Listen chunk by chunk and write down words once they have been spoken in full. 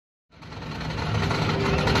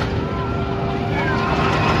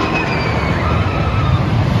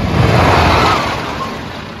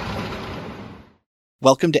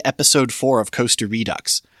Welcome to episode 4 of Coaster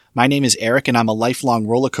Redux. My name is Eric and I'm a lifelong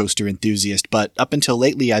roller coaster enthusiast, but up until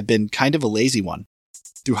lately I've been kind of a lazy one.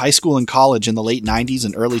 Through high school and college in the late 90s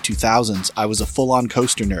and early 2000s, I was a full-on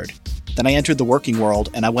coaster nerd. Then I entered the working world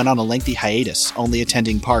and I went on a lengthy hiatus, only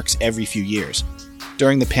attending parks every few years.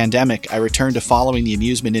 During the pandemic, I returned to following the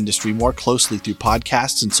amusement industry more closely through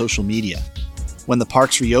podcasts and social media. When the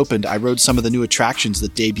parks reopened, I rode some of the new attractions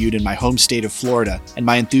that debuted in my home state of Florida, and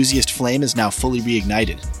my enthusiast flame is now fully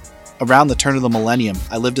reignited. Around the turn of the millennium,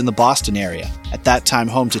 I lived in the Boston area, at that time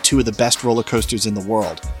home to two of the best roller coasters in the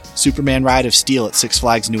world, Superman Ride of Steel at Six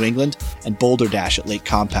Flags New England and Boulder Dash at Lake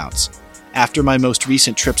Compounce. After my most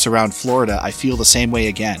recent trips around Florida, I feel the same way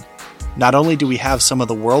again. Not only do we have some of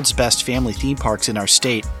the world's best family theme parks in our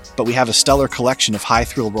state, but we have a stellar collection of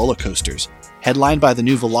high-thrill roller coasters, headlined by the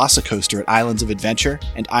new Velocicoaster at Islands of Adventure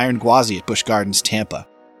and Iron Gwazi at Busch Gardens, Tampa.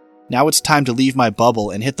 Now it's time to leave my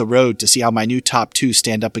bubble and hit the road to see how my new top 2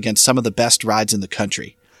 stand up against some of the best rides in the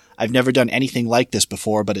country. I've never done anything like this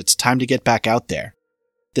before, but it's time to get back out there.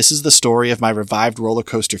 This is the story of my revived roller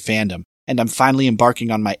coaster fandom, and I'm finally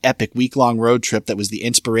embarking on my epic week-long road trip that was the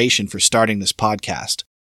inspiration for starting this podcast.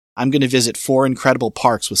 I'm going to visit 4 incredible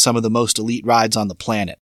parks with some of the most elite rides on the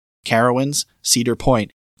planet: Carowinds, Cedar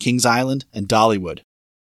Point, Kings Island, and Dollywood.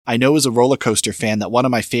 I know as a roller coaster fan that one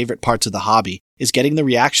of my favorite parts of the hobby is getting the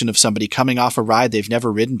reaction of somebody coming off a ride they've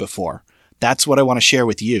never ridden before. That's what I want to share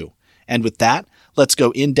with you. And with that, let's go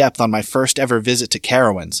in depth on my first ever visit to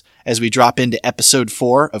Carowinds as we drop into episode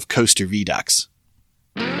 4 of Coaster Redux.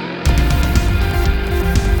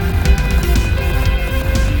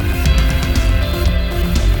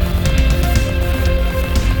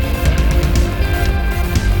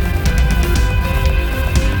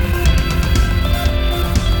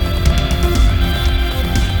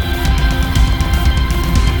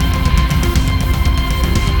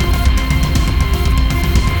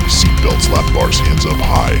 Lap bars hands up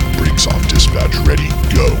high, brakes off, dispatch ready,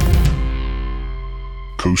 go.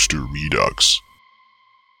 Coaster Redux.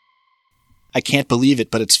 I can't believe it,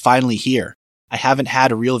 but it's finally here. I haven't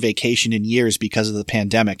had a real vacation in years because of the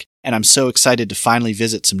pandemic, and I'm so excited to finally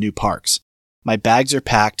visit some new parks. My bags are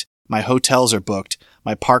packed, my hotels are booked,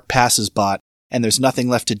 my park pass is bought, and there's nothing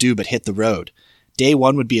left to do but hit the road. Day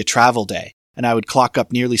 1 would be a travel day, and I would clock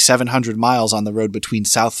up nearly 700 miles on the road between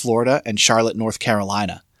South Florida and Charlotte, North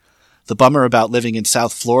Carolina. The bummer about living in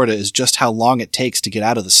South Florida is just how long it takes to get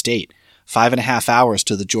out of the state, 5.5 hours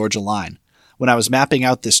to the Georgia line. When I was mapping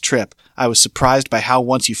out this trip, I was surprised by how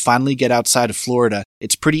once you finally get outside of Florida,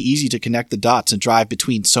 it's pretty easy to connect the dots and drive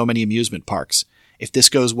between so many amusement parks. If this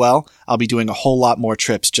goes well, I'll be doing a whole lot more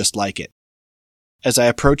trips just like it. As I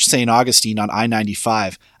approached St. Augustine on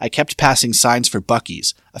I-95, I kept passing signs for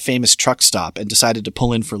Buc-ee's, a famous truck stop, and decided to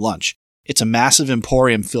pull in for lunch. It's a massive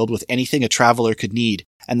emporium filled with anything a traveler could need,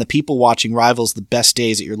 and the people watching rivals the best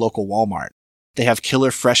days at your local Walmart. They have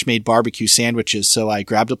killer fresh-made barbecue sandwiches, so I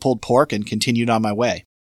grabbed a pulled pork and continued on my way.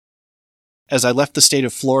 As I left the state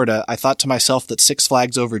of Florida, I thought to myself that Six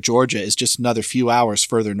Flags Over Georgia is just another few hours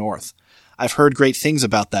further north. I've heard great things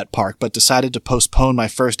about that park, but decided to postpone my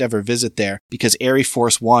first ever visit there because Air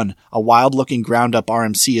Force One, a wild-looking ground-up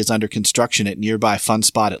RMC, is under construction at nearby Fun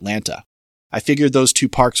Spot Atlanta. I figured those 2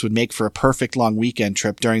 parks would make for a perfect long weekend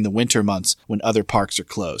trip during the winter months when other parks are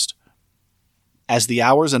closed. As the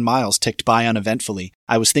hours and miles ticked by uneventfully,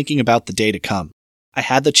 I was thinking about the day to come. I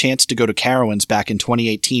had the chance to go to Carowinds back in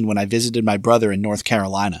 2018 when I visited my brother in North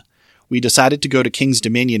Carolina. We decided to go to King's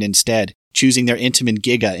Dominion instead, choosing their Intamin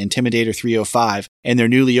Giga Intimidator 305 and their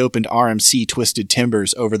newly opened RMC Twisted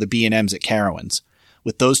Timbers over the B&Ms at Carowinds.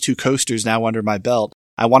 With those 2 coasters now under my belt,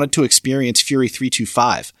 I wanted to experience Fury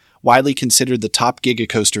 325, widely considered the top giga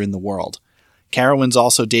coaster in the world. Carowinds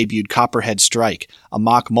also debuted Copperhead Strike, a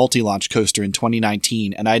mock multi-launch coaster in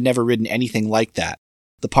 2019, and I had never ridden anything like that.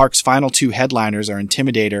 The park's final 2 headliners are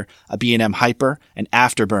Intimidator, a B&M Hyper, and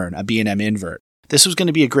Afterburn, a B&M Invert. This was going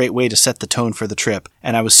to be a great way to set the tone for the trip,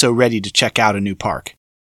 and I was so ready to check out a new park.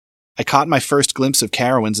 I caught my first glimpse of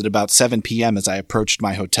Carowinds at about 7 p.m. as I approached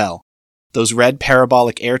my hotel. Those red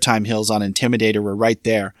parabolic airtime hills on Intimidator were right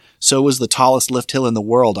there, so was the tallest lift hill in the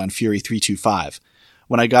world on Fury 325.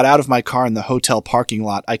 When I got out of my car in the hotel parking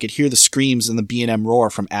lot, I could hear the screams and the B&M roar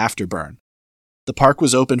from Afterburn. The park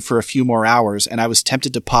was open for a few more hours, and I was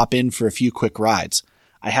tempted to pop in for a few quick rides.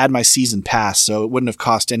 I had my season pass, so it wouldn't have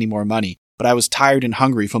cost any more money, but I was tired and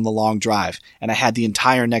hungry from the long drive, and I had the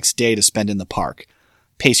entire next day to spend in the park.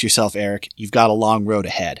 Pace yourself, Eric. You've got a long road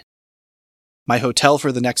ahead. My hotel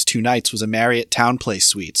for the next 2 nights was a Marriott Town Place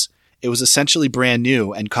Suites. It was essentially brand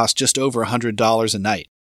new and cost just over $100 a night.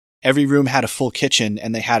 Every room had a full kitchen,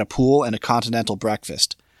 and they had a pool and a continental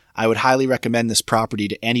breakfast. I would highly recommend this property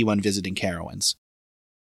to anyone visiting Carowinds.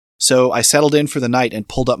 So I settled in for the night and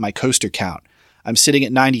pulled up my coaster count. I'm sitting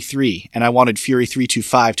at 93, and I wanted Fury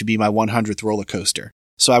 325 to be my 100th roller coaster,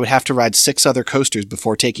 so I would have to ride 6 other coasters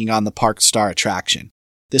before taking on the park's star attraction.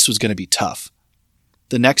 This was going to be tough.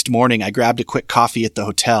 The next morning, I grabbed a quick coffee at the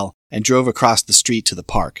hotel and drove across the street to the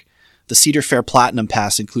park. The Cedar Fair Platinum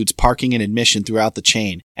Pass includes parking and admission throughout the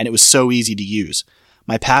chain, and it was so easy to use.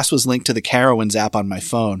 My pass was linked to the Carowinds app on my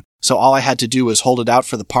phone, so all I had to do was hold it out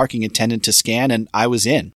for the parking attendant to scan, and I was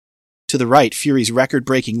in. To the right, Fury's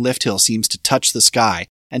record-breaking lift hill seems to touch the sky,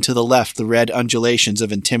 and to the left, the red undulations of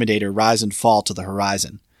Intimidator rise and fall to the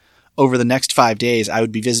horizon. Over the next 5 days, I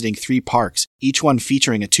would be visiting 3 parks, each one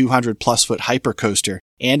featuring a 200-plus-foot hypercoaster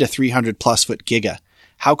and a 300-plus-foot Giga.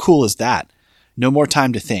 How cool is that? No more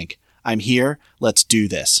time to think. I'm here, let's do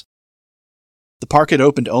this. The park had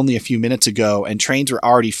opened only a few minutes ago, and trains were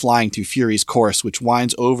already flying through Fury's course, which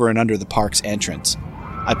winds over and under the park's entrance.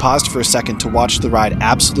 I paused for a second to watch the ride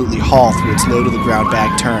absolutely haul through its low-to-the-ground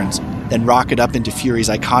bag turns, then rocket up into Fury's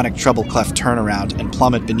iconic treble clef turnaround and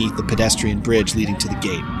plummet beneath the pedestrian bridge leading to the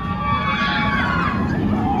gate.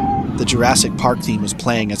 The Jurassic Park theme was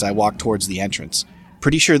playing as I walked towards the entrance.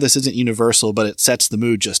 Pretty sure this isn't Universal, but it sets the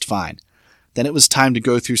mood just fine. Then it was time to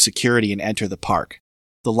go through security and enter the park.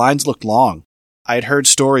 The lines looked long. I had heard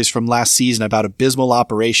stories from last season about abysmal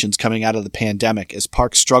operations coming out of the pandemic as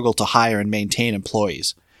parks struggle to hire and maintain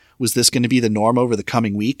employees. Was this going to be the norm over the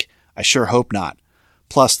coming week? I sure hope not.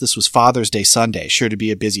 Plus, this was Father's Day Sunday, sure to be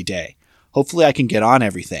a busy day. Hopefully I can get on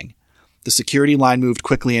everything. The security line moved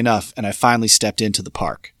quickly enough, and I finally stepped into the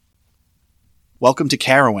park. Welcome to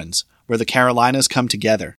Carowinds, where the Carolinas come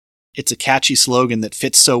together. It's a catchy slogan that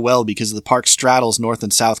fits so well because the park straddles North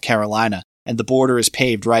and South Carolina, and the border is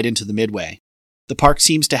paved right into the midway. The park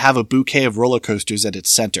seems to have a bouquet of roller coasters at its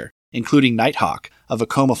center, including Nighthawk, a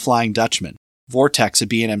Vekoma Flying Dutchman, Vortex, a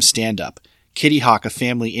B&M stand-up, Kitty Hawk, a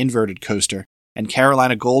family inverted coaster, and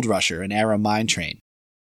Carolina Gold Rusher, an Arrow mine train.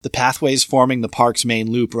 The pathways forming the park's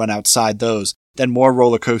main loop run outside those, then more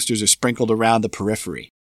roller coasters are sprinkled around the periphery.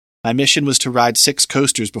 My mission was to ride 6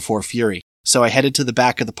 coasters before Fury, so I headed to the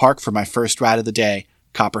back of the park for my first ride of the day,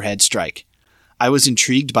 Copperhead Strike. I was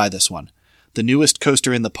intrigued by this one. The newest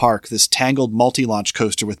coaster in the park, this tangled multi-launch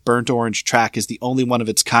coaster with burnt orange track, is the only one of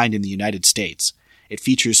its kind in the United States. It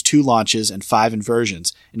features 2 launches and 5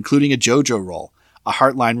 inversions, including a JoJo roll, a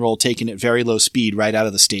Heartline roll taken at very low speed right out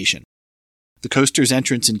of the station. The coaster's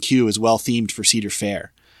entrance and queue is well themed for Cedar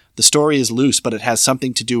Fair. The story is loose, but it has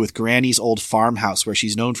something to do with Granny's old farmhouse where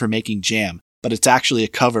she's known for making jam, but it's actually a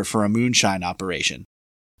cover for a moonshine operation.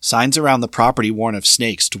 Signs around the property warn of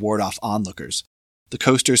snakes to ward off onlookers. The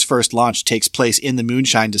coaster's first launch takes place in the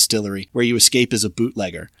Moonshine Distillery, where you escape as a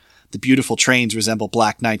bootlegger. The beautiful trains resemble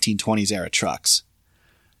black 1920s-era trucks.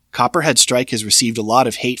 Copperhead Strike has received a lot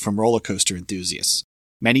of hate from roller coaster enthusiasts.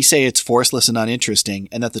 Many say it's forceless and uninteresting,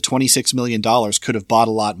 and that the $26 million could have bought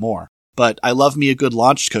a lot more. But I love me a good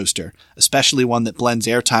launched coaster, especially one that blends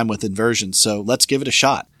airtime with inversions, so let's give it a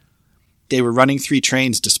shot. They were running 3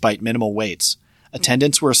 trains despite minimal waits.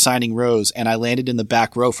 Attendants were assigning rows, and I landed in the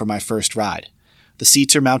back row for my first ride. The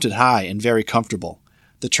seats are mounted high and very comfortable.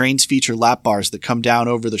 The trains feature lap bars that come down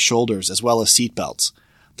over the shoulders as well as seat belts.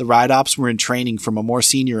 The ride ops were in training from a more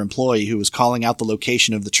senior employee who was calling out the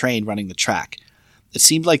location of the train running the track. It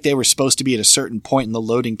seemed like they were supposed to be at a certain point in the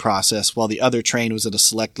loading process while the other train was at a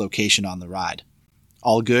select location on the ride.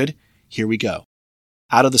 All good? Here we go.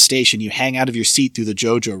 Out of the station, you hang out of your seat through the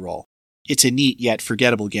JoJo roll. It's a neat yet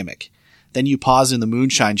forgettable gimmick. Then you pause in the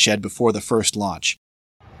moonshine shed before the first launch.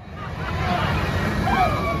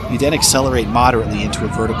 You then accelerate moderately into a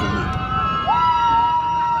vertical loop.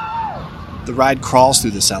 The ride crawls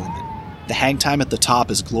through this element. The hang time at the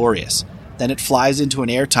top is glorious. Then it flies into an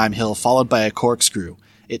airtime hill followed by a corkscrew.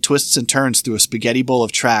 It twists and turns through a spaghetti bowl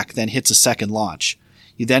of track, then hits a second launch.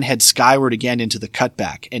 You then head skyward again into the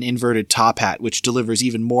cutback, an inverted top hat which delivers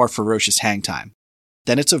even more ferocious hang time.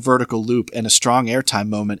 Then it's a vertical loop and a strong airtime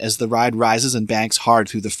moment as the ride rises and banks hard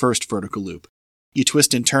through the first vertical loop. You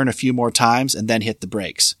twist and turn a few more times and then hit the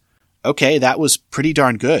brakes. Okay, that was pretty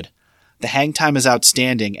darn good. The hang time is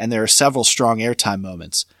outstanding and there are several strong airtime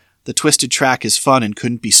moments. The twisted track is fun and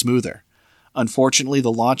couldn't be smoother. Unfortunately,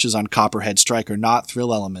 the launches on Copperhead Strike are not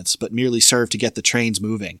thrill elements, but merely serve to get the trains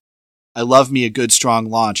moving. I love me a good strong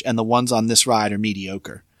launch, and the ones on this ride are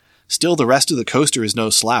mediocre. Still, the rest of the coaster is no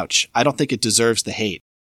slouch. I don't think it deserves the hate.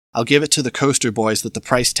 I'll give it to the coaster boys that the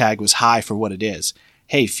price tag was high for what it is.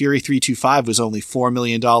 Hey, Fury 325 was only $4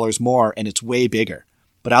 million more, and it's way bigger.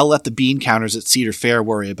 But I'll let the bean counters at Cedar Fair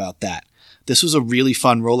worry about that. This was a really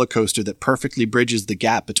fun roller coaster that perfectly bridges the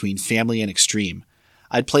gap between family and extreme.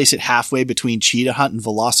 I'd place it halfway between Cheetah Hunt and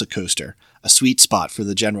Velocicoaster, a sweet spot for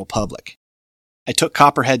the general public. I took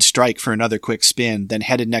Copperhead Strike for another quick spin, then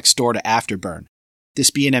headed next door to Afterburn. This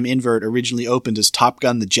B&M invert originally opened as Top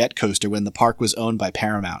Gun the Jet Coaster when the park was owned by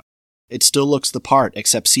Paramount. It still looks the part,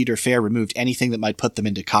 except Cedar Fair removed anything that might put them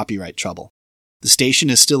into copyright trouble. The station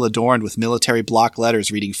is still adorned with military block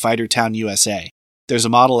letters reading Fightertown, USA. There's a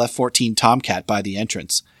model F-14 Tomcat by the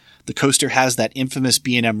entrance. The coaster has that infamous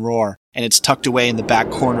B&M roar, and it's tucked away in the back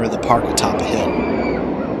corner of the park atop a hill.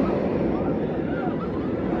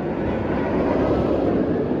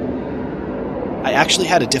 I actually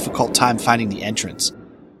had a difficult time finding the entrance.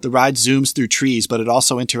 The ride zooms through trees, but it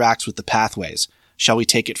also interacts with the pathways. Shall we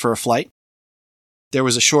take it for a flight? There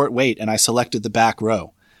was a short wait, and I selected the back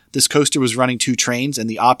row. This coaster was running 2 trains, and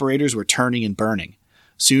the operators were turning and burning.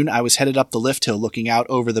 Soon, I was headed up the lift hill looking out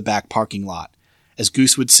over the back parking lot. As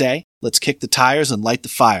Goose would say, let's kick the tires and light the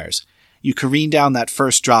fires. You careen down that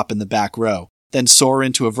first drop in the back row, then soar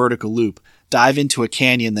into a vertical loop, dive into a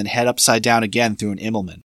canyon, then head upside down again through an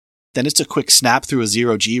Immelman. Then it's a quick snap through a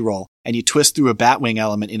 0G roll, and you twist through a batwing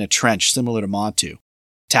element in a trench similar to Montu.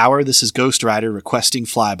 Tower, this is Ghost Rider requesting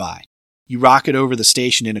flyby. You rocket over the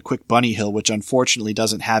station in a quick bunny hill, which unfortunately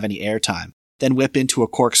doesn't have any airtime, then whip into a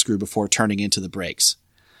corkscrew before turning into the brakes.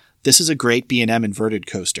 This is a great B&M inverted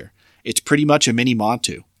coaster. It's pretty much a mini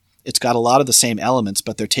Montu. It's got a lot of the same elements,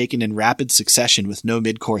 but they're taken in rapid succession with no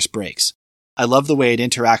mid-course brakes. I love the way it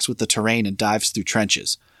interacts with the terrain and dives through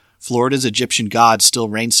trenches. Florida's Egyptian god still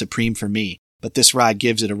reigns supreme for me, but this ride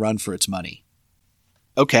gives it a run for its money.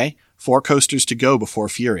 Okay, 4 coasters to go before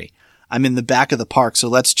Fury. I'm in the back of the park, so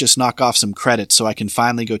let's just knock off some credits so I can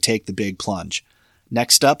finally go take the big plunge.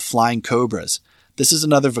 Next up, Flying Cobras. This is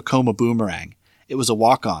another Vekoma Boomerang. It was a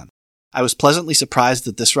walk-on. I was pleasantly surprised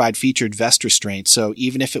that this ride featured vest restraints, so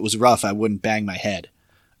even if it was rough, I wouldn't bang my head.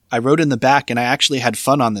 I rode in the back, and I actually had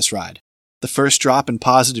fun on this ride. The first drop and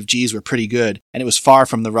positive Gs were pretty good, and it was far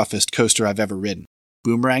from the roughest coaster I've ever ridden.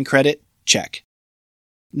 Boomerang credit? Check.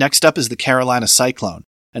 Next up is the Carolina Cyclone,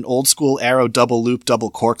 an old-school Aero double-loop double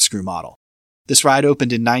corkscrew model. This ride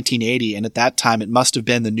opened in 1980, and at that time it must have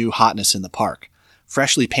been the new hotness in the park.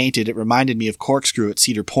 Freshly painted, it reminded me of Corkscrew at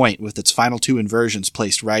Cedar Point, with its final 2 inversions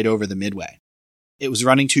placed right over the midway. It was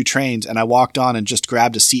running 2 trains, and I walked on and just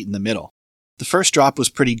grabbed a seat in the middle. The first drop was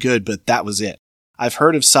pretty good, but that was it. I've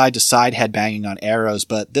heard of side-to-side headbanging on Aeros,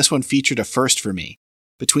 but this one featured a first for me.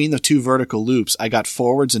 Between the 2 vertical loops, I got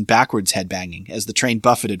forwards and backwards headbanging as the train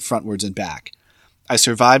buffeted frontwards and back. I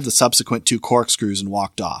survived the subsequent 2 corkscrews and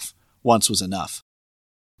walked off. Once was enough.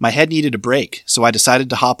 My head needed a break, so I decided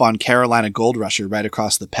to hop on Carolina Gold Rusher right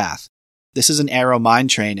across the path. This is an Aero mine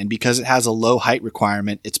train, and because it has a low height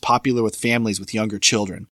requirement, it's popular with families with younger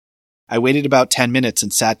children. I waited about 10 minutes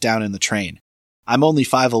and sat down in the train. I'm only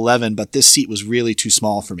 5'11", but this seat was really too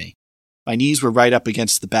small for me. My knees were right up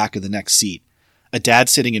against the back of the next seat. A dad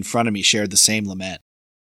sitting in front of me shared the same lament.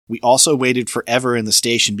 We also waited forever in the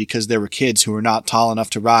station because there were kids who were not tall enough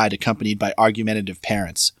to ride, accompanied by argumentative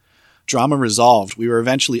parents. Drama resolved, we were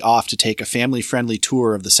eventually off to take a family-friendly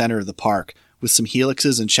tour of the center of the park, with some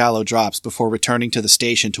helixes and shallow drops before returning to the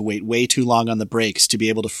station to wait way too long on the brakes to be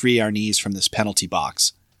able to free our knees from this penalty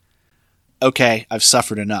box. Okay, I've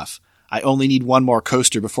suffered enough. I only need 1 more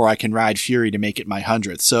coaster before I can ride Fury to make it my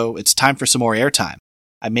 100th, so it's time for some more airtime.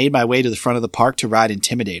 I made my way to the front of the park to ride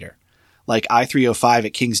Intimidator. Like I-305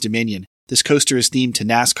 at King's Dominion, this coaster is themed to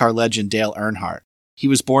NASCAR legend Dale Earnhardt. He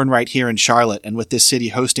was born right here in Charlotte, and with this city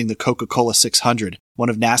hosting the Coca-Cola 600, one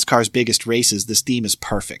of NASCAR's biggest races, this theme is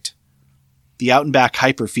perfect. The Out-and-Back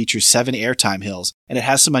Hyper features 7 airtime hills, and it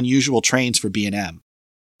has some unusual trains for B&M.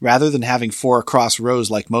 Rather than having 4 across rows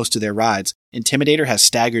like most of their rides, Intimidator has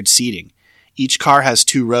staggered seating. Each car has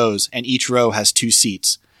 2 rows, and each row has 2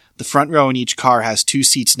 seats. The front row in each car has 2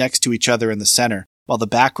 seats next to each other in the center, while the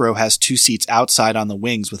back row has 2 seats outside on the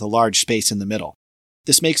wings with a large space in the middle.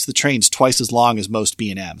 This makes the trains twice as long as most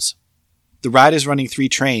B&Ms. The ride is running 3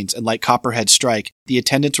 trains, and like Copperhead Strike, the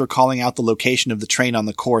attendants were calling out the location of the train on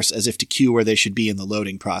the course as if to cue where they should be in the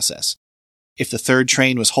loading process. If the 3rd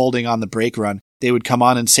train was holding on the brake run, they would come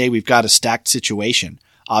on and say we've got a stacked situation,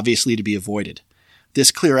 obviously to be avoided.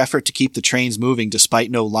 This clear effort to keep the trains moving despite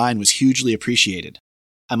no line was hugely appreciated.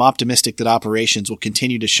 I'm optimistic that operations will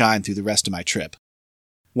continue to shine through the rest of my trip.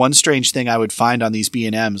 One strange thing I would find on these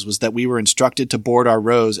B&Ms was that we were instructed to board our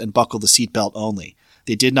rows and buckle the seatbelt only.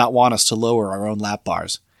 They did not want us to lower our own lap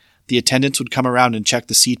bars. The attendants would come around and check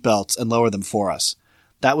the seatbelts and lower them for us.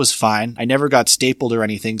 That was fine. I never got stapled or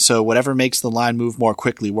anything, so whatever makes the line move more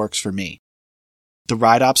quickly works for me. The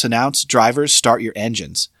ride ops announce, drivers, start your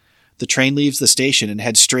engines. The train leaves the station and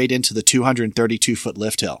heads straight into the 232-foot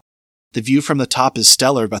lift hill. The view from the top is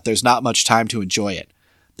stellar, but there's not much time to enjoy it.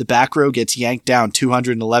 The back row gets yanked down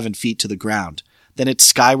 211 feet to the ground. Then it's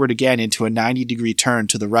skyward again into a 90-degree turn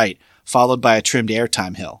to the right, followed by a trimmed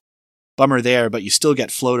airtime hill. Bummer there, but you still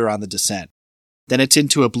get floater on the descent. Then it's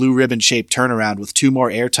into a blue ribbon-shaped turnaround with 2 more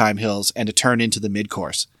airtime hills and a turn into the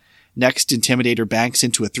mid-course. Next, Intimidator banks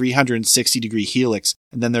into a 360-degree helix,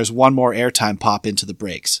 and then there's 1 more airtime pop into the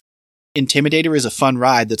brakes. Intimidator is a fun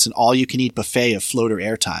ride that's an all-you-can-eat buffet of floater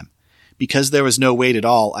airtime. Because there was no wait at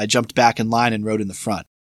all, I jumped back in line and rode in the front.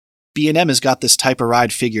 B&M has got this type of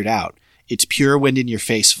ride figured out. It's pure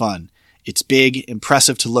wind-in-your-face fun. It's big,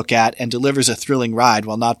 impressive to look at, and delivers a thrilling ride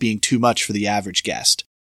while not being too much for the average guest.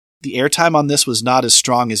 The airtime on this was not as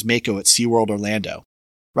strong as Mako at SeaWorld Orlando.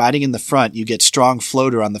 Riding in the front, you get strong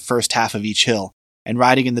floater on the first half of each hill, and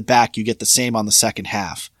riding in the back, you get the same on the second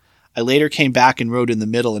half. I later came back and rode in the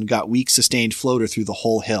middle and got weak sustained floater through the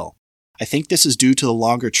whole hill. I think this is due to the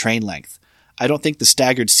longer train length. I don't think the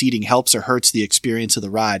staggered seating helps or hurts the experience of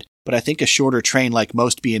the ride, but I think a shorter train like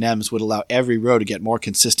most B&Ms would allow every row to get more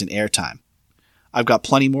consistent airtime. I've got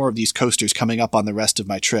plenty more of these coasters coming up on the rest of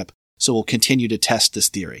my trip, so we'll continue to test this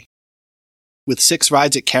theory. With 6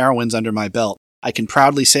 rides at Carowinds under my belt, I can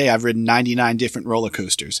proudly say I've ridden 99 different roller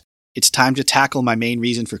coasters. It's time to tackle my main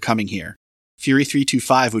reason for coming here. Fury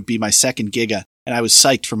 325 would be my second Giga, and I was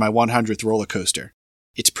psyched for my 100th roller coaster.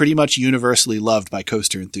 It's pretty much universally loved by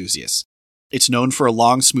coaster enthusiasts. It's known for a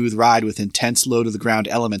long, smooth ride with intense low-to-the-ground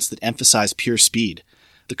elements that emphasize pure speed.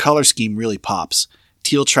 The color scheme really pops.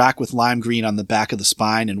 Teal track with lime green on the back of the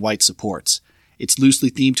spine and white supports. It's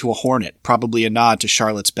loosely themed to a Hornet, probably a nod to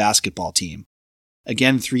Charlotte's basketball team.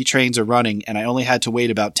 Again, 3 trains are running, and I only had to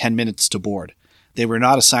wait about 10 minutes to board. They were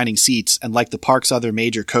not assigning seats, and like the park's other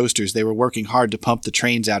major coasters, they were working hard to pump the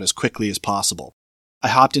trains out as quickly as possible. I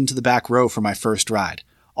hopped into the back row for my first ride.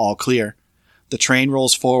 All clear. The train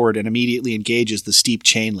rolls forward and immediately engages the steep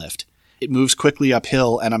chain lift. It moves quickly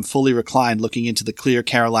uphill, and I'm fully reclined looking into the clear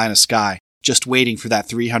Carolina sky, just waiting for that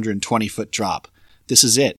 320-foot drop. This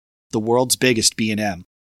is it, the world's biggest B&M.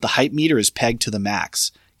 The hype meter is pegged to the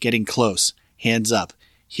max. Getting close. Hands up.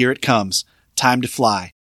 Here it comes. Time to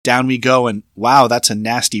fly. Down we go, and wow, that's a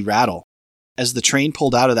nasty rattle. As the train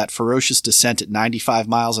pulled out of that ferocious descent at 95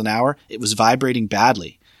 miles an hour, it was vibrating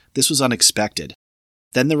badly. This was unexpected.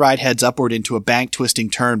 Then the ride heads upward into a bank-twisting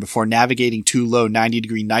turn before navigating 2 low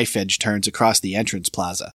 90-degree knife-edge turns across the entrance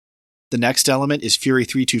plaza. The next element is Fury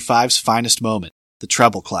 325's finest moment, the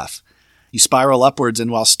treble clef. You spiral upwards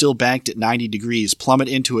and while still banked at 90 degrees, plummet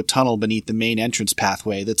into a tunnel beneath the main entrance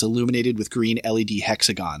pathway that's illuminated with green LED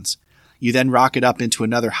hexagons. You then rocket up into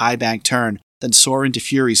another high bank turn, then soar into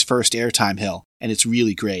Fury's first airtime hill, and it's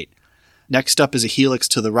really great. Next up is a helix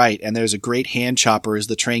to the right, and there's a great hand chopper as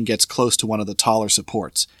the train gets close to one of the taller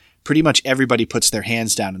supports. Pretty much everybody puts their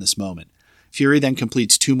hands down in this moment. Fury then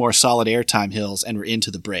completes 2 more solid airtime hills, and we're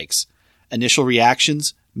into the brakes. Initial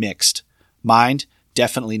reactions? Mixed. Mind?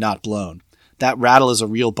 Definitely not blown. That rattle is a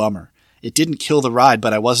real bummer. It didn't kill the ride,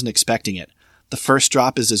 but I wasn't expecting it. The first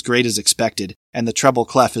drop is as great as expected, and the treble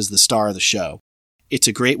clef is the star of the show. It's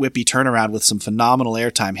a great whippy turnaround with some phenomenal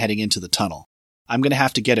airtime heading into the tunnel. I'm going to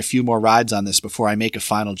have to get a few more rides on this before I make a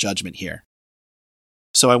final judgment here.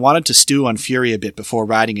 So I wanted to stew on Fury a bit before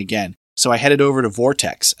riding again, so I headed over to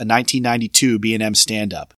Vortex, a 1992 B&M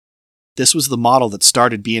stand-up. This was the model that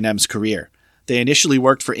started B&M's career. They initially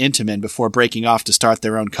worked for Intamin before breaking off to start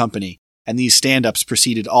their own company, and these stand-ups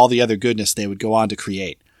preceded all the other goodness they would go on to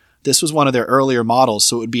create. This was one of their earlier models,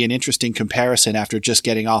 so it would be an interesting comparison after just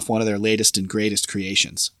getting off one of their latest and greatest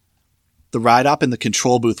creations. The ride-up in the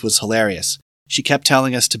control booth was hilarious. She kept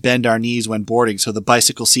telling us to bend our knees when boarding so the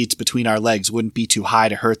bicycle seats between our legs wouldn't be too high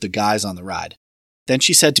to hurt the guys on the ride. Then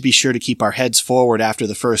she said to be sure to keep our heads forward after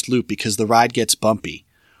the first loop because the ride gets bumpy.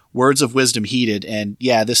 Words of wisdom heeded, and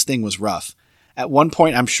yeah, this thing was rough. At one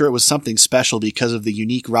point, I'm sure it was something special because of the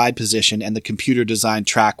unique ride position and the computer-designed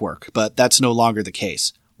track work, but that's no longer the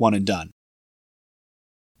case. One and done.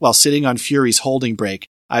 While sitting on Fury's holding brake,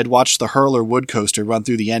 I had watched the Hurler wood coaster run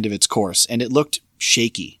through the end of its course, and it looked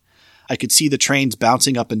shaky. I could see the trains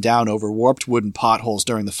bouncing up and down over warped wooden potholes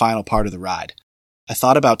during the final part of the ride. I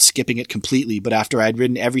thought about skipping it completely, but after I'd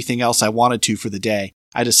ridden everything else I wanted to for the day,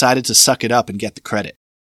 I decided to suck it up and get the credit.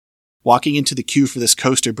 Walking into the queue for this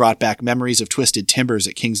coaster brought back memories of Twisted Timbers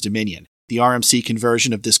at King's Dominion, the RMC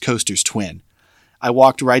conversion of this coaster's twin. I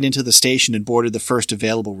walked right into the station and boarded the first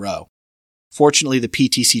available row. Fortunately, the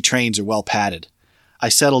PTC trains are well padded. I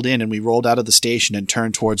settled in and we rolled out of the station and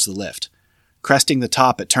turned towards the lift. Cresting the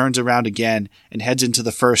top, it turns around again and heads into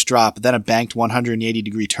the first drop, then a banked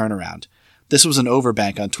 180-degree turnaround. This was an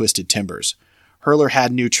overbank on Twisted Timbers. Hurler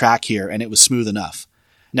had new track here, and it was smooth enough.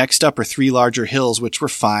 Next up are 3 larger hills, which were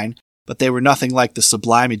fine, but they were nothing like the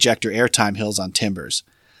sublime ejector airtime hills on Timbers.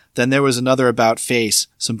 Then there was another about face,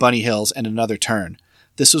 some bunny hills, and another turn.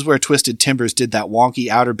 This was where Twisted Timbers did that wonky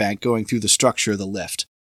outer bank going through the structure of the lift.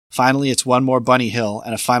 Finally, it's one more bunny hill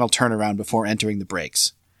and a final turnaround before entering the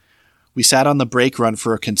brakes. We sat on the brake run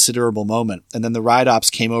for a considerable moment, and then the ride ops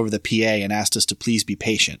came over the PA and asked us to please be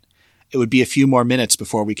patient. It would be a few more minutes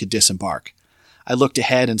before we could disembark. I looked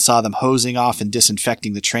ahead and saw them hosing off and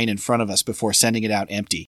disinfecting the train in front of us before sending it out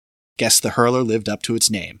empty. Guess the hurler lived up to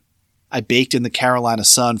its name. I baked in the Carolina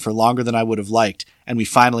sun for longer than I would have liked, and we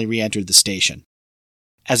finally re-entered the station.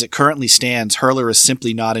 As it currently stands, hurler is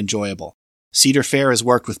simply not enjoyable. Cedar Fair has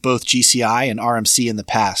worked with both GCI and RMC in the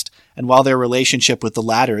past, and while their relationship with the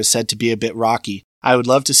latter is said to be a bit rocky, I would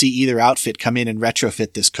love to see either outfit come in and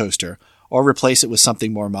retrofit this coaster, or replace it with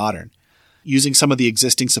something more modern. Using some of the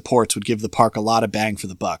existing supports would give the park a lot of bang for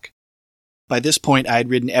the buck. By this point, I had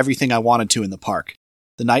ridden everything I wanted to in the park.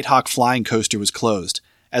 The Nighthawk Flyin coaster was closed.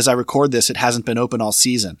 As I record this, it hasn't been open all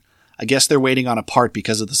season. I guess they're waiting on a part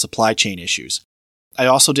because of the supply chain issues. I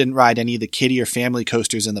also didn't ride any of the kiddie or family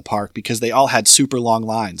coasters in the park because they all had super long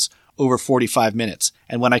lines, over 45 minutes,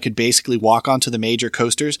 and when I could basically walk onto the major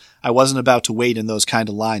coasters, I wasn't about to wait in those kind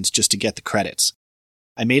of lines just to get the credits.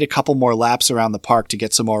 I made a couple more laps around the park to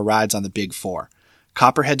get some more rides on the Big Four.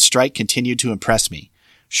 Copperhead Strike continued to impress me.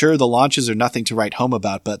 Sure, the launches are nothing to write home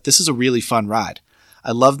about, but this is a really fun ride.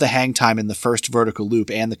 I loved the hang time in the first vertical loop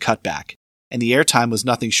and the cutback, and the airtime was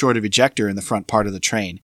nothing short of ejector in the front part of the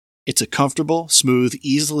train. It's a comfortable, smooth,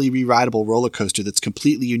 easily re-rideable roller coaster that's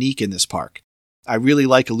completely unique in this park. I really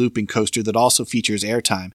like a looping coaster that also features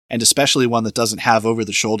airtime, and especially one that doesn't have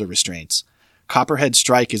over-the-shoulder restraints. Copperhead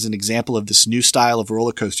Strike is an example of this new style of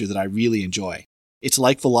roller coaster that I really enjoy. It's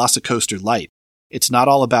like Velocicoaster Light. It's not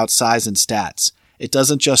all about size and stats. It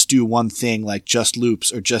doesn't just do one thing like just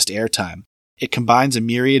loops or just airtime. It combines a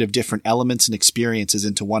myriad of different elements and experiences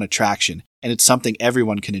into one attraction, and it's something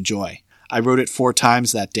everyone can enjoy. I rode it 4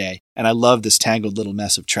 times that day, and I love this tangled little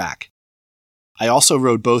mess of track. I also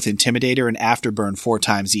rode both Intimidator and Afterburn 4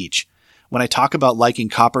 times each. When I talk about liking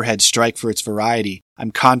Copperhead Strike for its variety,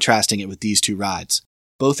 I'm contrasting it with these 2 rides.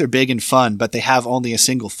 Both are big and fun, but they have only a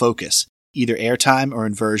single focus, either airtime or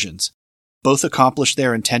inversions. Both accomplish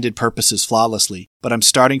their intended purposes flawlessly, but I'm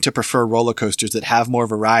starting to prefer roller coasters that have more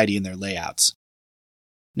variety in their layouts.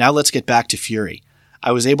 Now let's get back to Fury.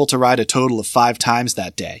 I was able to ride a total of 5 times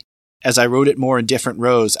that day. As I rode it more in different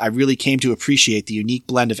rows, I really came to appreciate the unique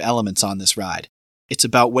blend of elements on this ride. It's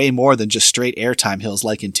about way more than just straight airtime hills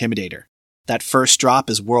like Intimidator. That first drop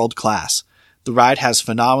is world class. The ride has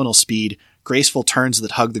phenomenal speed, graceful turns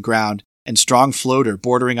that hug the ground, and strong floater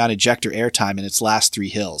bordering on ejector airtime in its last 3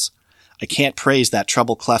 hills. I can't praise that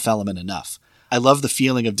treble clef element enough. I love the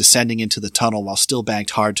feeling of descending into the tunnel while still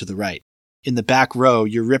banked hard to the right. In the back row,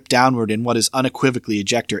 you're ripped downward in what is unequivocally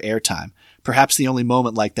ejector airtime, perhaps the only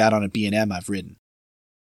moment like that on a B&M I've ridden.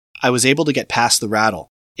 I was able to get past the rattle.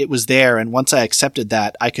 It was there, and once I accepted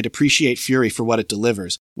that, I could appreciate Fury for what it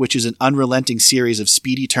delivers, which is an unrelenting series of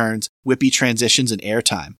speedy turns, whippy transitions, and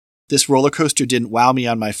airtime. This roller coaster didn't wow me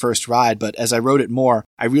on my first ride, but as I rode it more,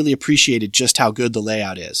 I really appreciated just how good the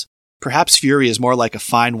layout is. Perhaps Fury is more like a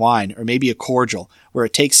fine wine, or maybe a cordial, where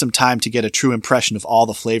it takes some time to get a true impression of all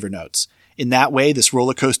the flavor notes. In that way, this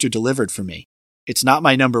roller coaster delivered for me. It's not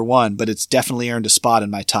my number 1, but it's definitely earned a spot in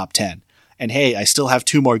my top 10. And hey, I still have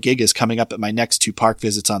 2 more gigas coming up at my next 2 park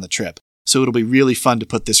visits on the trip, so it'll be really fun to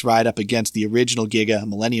put this ride up against the original Giga,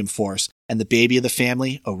 Millennium Force, and the baby of the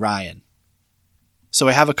family, Orion. So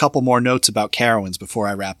I have a couple more notes about Carowinds before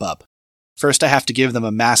I wrap up. First, I have to give them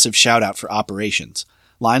a massive shout out for operations.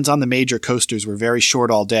 Lines on the major coasters were very short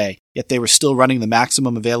all day, yet they were still running the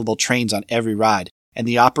maximum available trains on every ride, and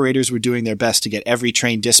the operators were doing their best to get every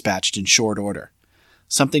train dispatched in short order.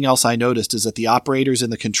 Something else I noticed is that the operators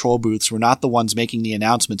in the control booths were not the ones making the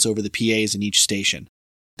announcements over the PAs in each station.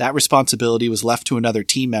 That responsibility was left to another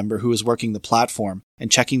team member who was working the platform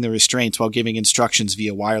and checking the restraints while giving instructions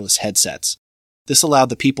via wireless headsets. This allowed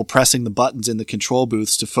the people pressing the buttons in the control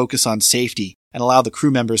booths to focus on safety and allow the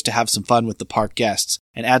crew members to have some fun with the park guests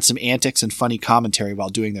and add some antics and funny commentary while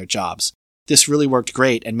doing their jobs. This really worked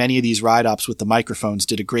great, and many of these ride-ops with the microphones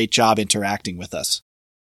did a great job interacting with us.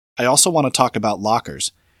 I also want to talk about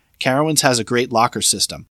lockers. Carowinds has a great locker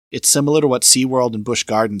system. It's similar to what SeaWorld and Busch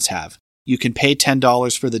Gardens have. You can pay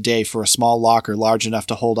 $10 for the day for a small locker large enough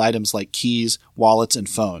to hold items like keys, wallets, and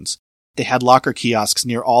phones. They had locker kiosks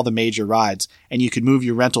near all the major rides, and you could move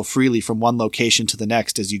your rental freely from one location to the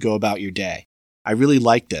next as you go about your day. I really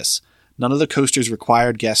liked this. None of the coasters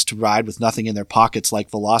required guests to ride with nothing in their pockets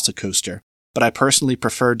like Velocicoaster, but I personally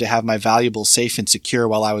preferred to have my valuables safe and secure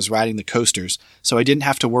while I was riding the coasters, so I didn't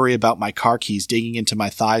have to worry about my car keys digging into my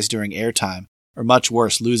thighs during airtime, or much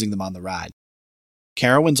worse, losing them on the ride.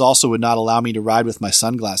 Carowinds also would not allow me to ride with my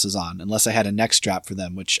sunglasses on unless I had a neck strap for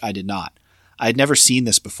them, which I did not. I had never seen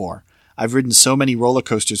this before. I've ridden so many roller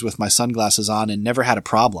coasters with my sunglasses on and never had a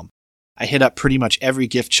problem. I hit up pretty much every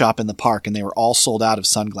gift shop in the park and they were all sold out of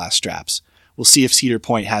sunglass straps. We'll see if Cedar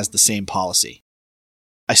Point has the same policy.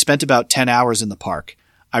 I spent about 10 hours in the park.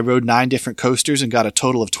 I rode 9 different coasters and got a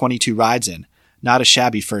total of 22 rides in. Not a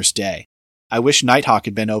shabby first day. I wish Nighthawk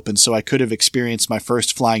had been open so I could have experienced my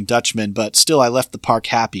first Flying Dutchman, but still I left the park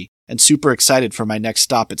happy and super excited for my next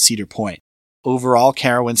stop at Cedar Point. Overall,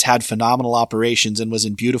 Carowinds had phenomenal operations and was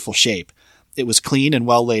in beautiful shape. It was clean and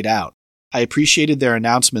well laid out. I appreciated their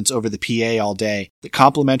announcements over the PA all day that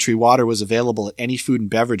complimentary water was available at any food and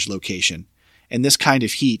beverage location. In this kind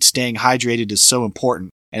of heat, staying hydrated is so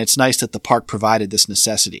important, and it's nice that the park provided this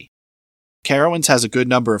necessity. Carowinds has a good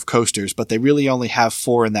number of coasters, but they really only have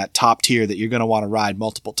 4 in that top tier that you're going to want to ride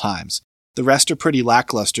multiple times. The rest are pretty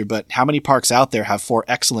lackluster, but how many parks out there have 4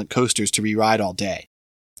 excellent coasters to re-ride all day?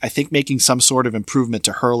 I think making some sort of improvement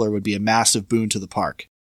to Hurler would be a massive boon to the park.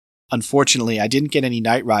 Unfortunately, I didn't get any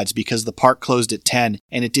night rides because the park closed at 10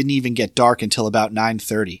 and it didn't even get dark until about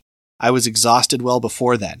 9:30. I was exhausted well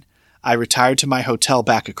before then. I retired to my hotel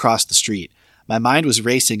back across the street. My mind was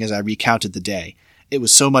racing as I recounted the day. It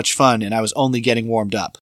was so much fun and I was only getting warmed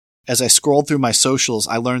up. As I scrolled through my socials,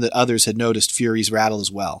 I learned that others had noticed Fury's rattle as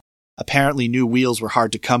well. Apparently new wheels were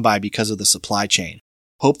hard to come by because of the supply chain.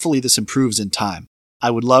 Hopefully this improves in time. I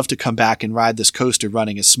would love to come back and ride this coaster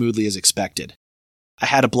running as smoothly as expected. I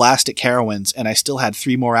had a blast at Carowinds and I still had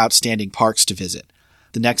 3 more outstanding parks to visit.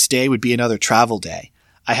 The next day would be another travel day.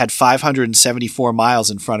 I had 574 miles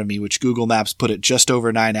in front of me, which Google Maps put at just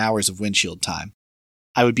over 9 hours of windshield time.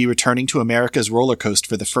 I would be returning to America's roller coaster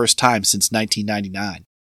for the first time since 1999.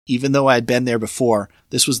 Even though I had been there before,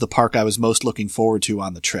 this was the park I was most looking forward to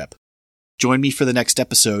on the trip. Join me for the next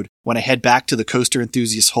episode when I head back to the coaster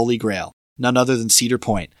enthusiast's holy grail, none other than Cedar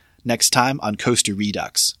Point, next time on Coaster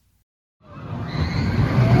Redux.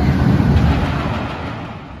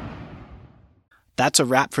 That's a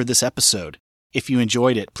wrap for this episode. If you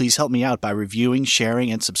enjoyed it, please help me out by reviewing, sharing,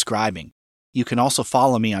 and subscribing. You can also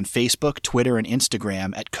follow me on Facebook, Twitter, and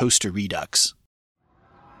Instagram at Coaster Redux.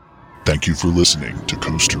 Thank you for listening to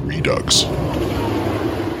Coaster Redux.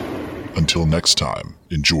 Until next time,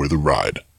 enjoy the ride.